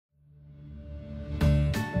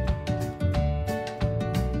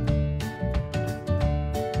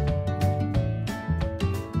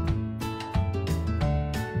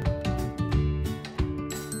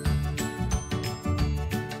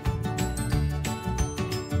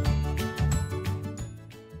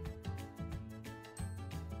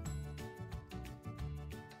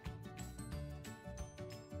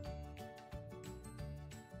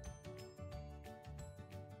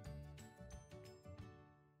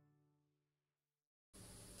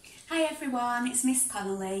everyone, it's Miss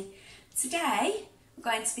Connolly. Today we're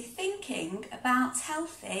going to be thinking about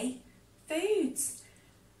healthy foods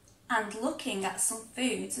and looking at some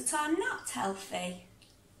foods that are not healthy.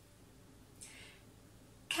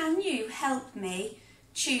 Can you help me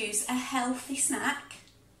choose a healthy snack?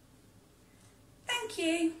 Thank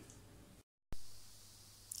you.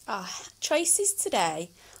 Our choices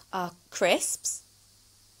today are crisps,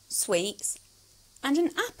 sweets and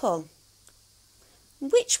an apple.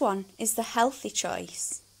 Which one is the healthy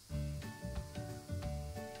choice?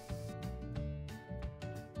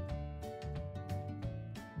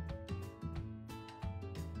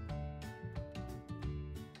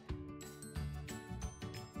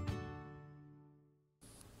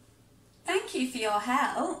 Thank you for your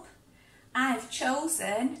help. I've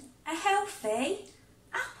chosen a healthy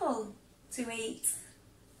apple to eat.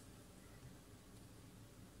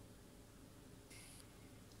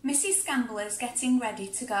 Mrs. Scambler's getting ready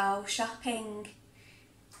to go shopping.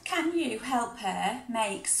 Can you help her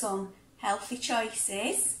make some healthy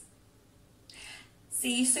choices?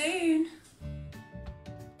 See you soon.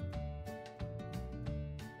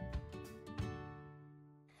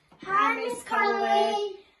 Hi Miss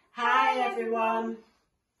Connolly. Hi everyone.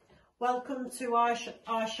 Welcome to our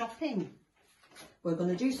shopping. We're going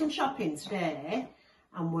to do some shopping today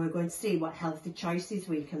and we're going to see what healthy choices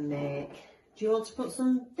we can make. Do you want to put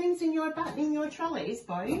some things in your trolleys,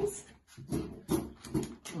 boys? They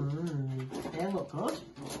look good.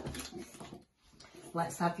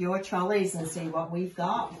 Let's have your trolleys and see what we've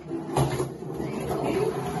got.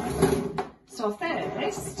 So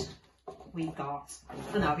first, we've got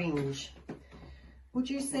an orange. Would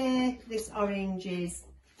you say this orange is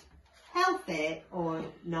healthy or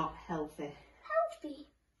not healthy? Healthy.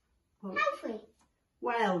 Oh. Healthy.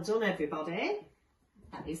 Well done, everybody.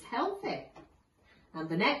 That is healthy. And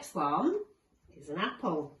the next one is an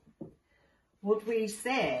apple. Would we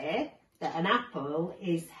say that an apple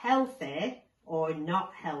is healthy or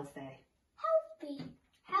not healthy? Healthy.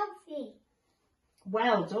 Healthy.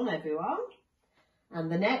 Well done, everyone. And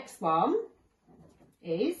the next one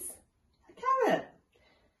is a carrot.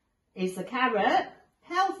 Is the carrot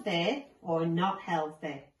healthy or not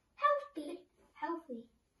healthy? Healthy. Healthy.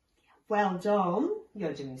 Well done.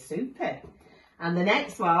 You're doing super. And the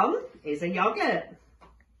next one is a yoghurt.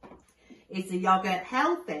 Is the yoghurt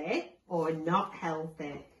healthy or not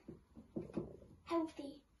healthy?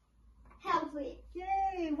 Healthy. Healthy.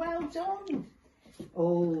 Yay, well done.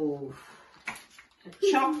 Oh, a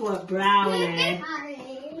chocolate brownie.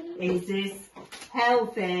 Is this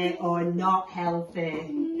healthy or not healthy?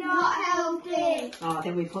 Not healthy. Oh,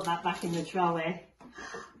 then we put that back in the trolley.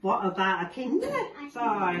 What about a Kinder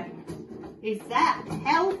Joy? Is that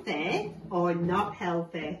healthy or not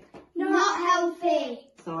healthy? Not healthy.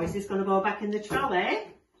 So is this going to go back in the trolley?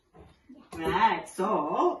 Yeah. Right,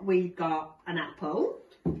 so we've got an apple,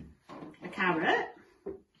 a carrot,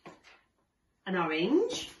 an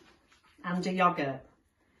orange and a yoghurt.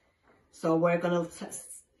 So we're going to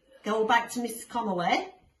go back to Mrs. Connolly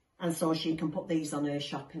and so she can put these on her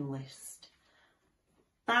shopping list.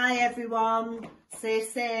 Bye everyone, stay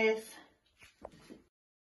safe.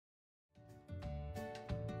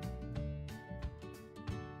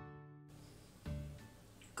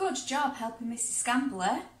 Good job helping Mrs.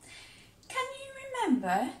 Scambler. Can you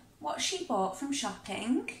remember what she bought from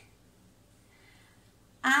shopping?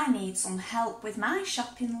 I need some help with my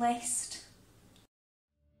shopping list.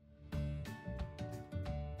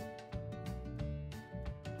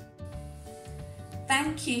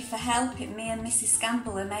 Thank you for helping me and Mrs.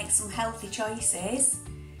 Scambler make some healthy choices.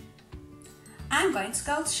 I'm going to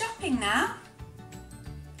go shopping now.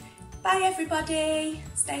 Bye everybody,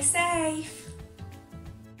 stay safe.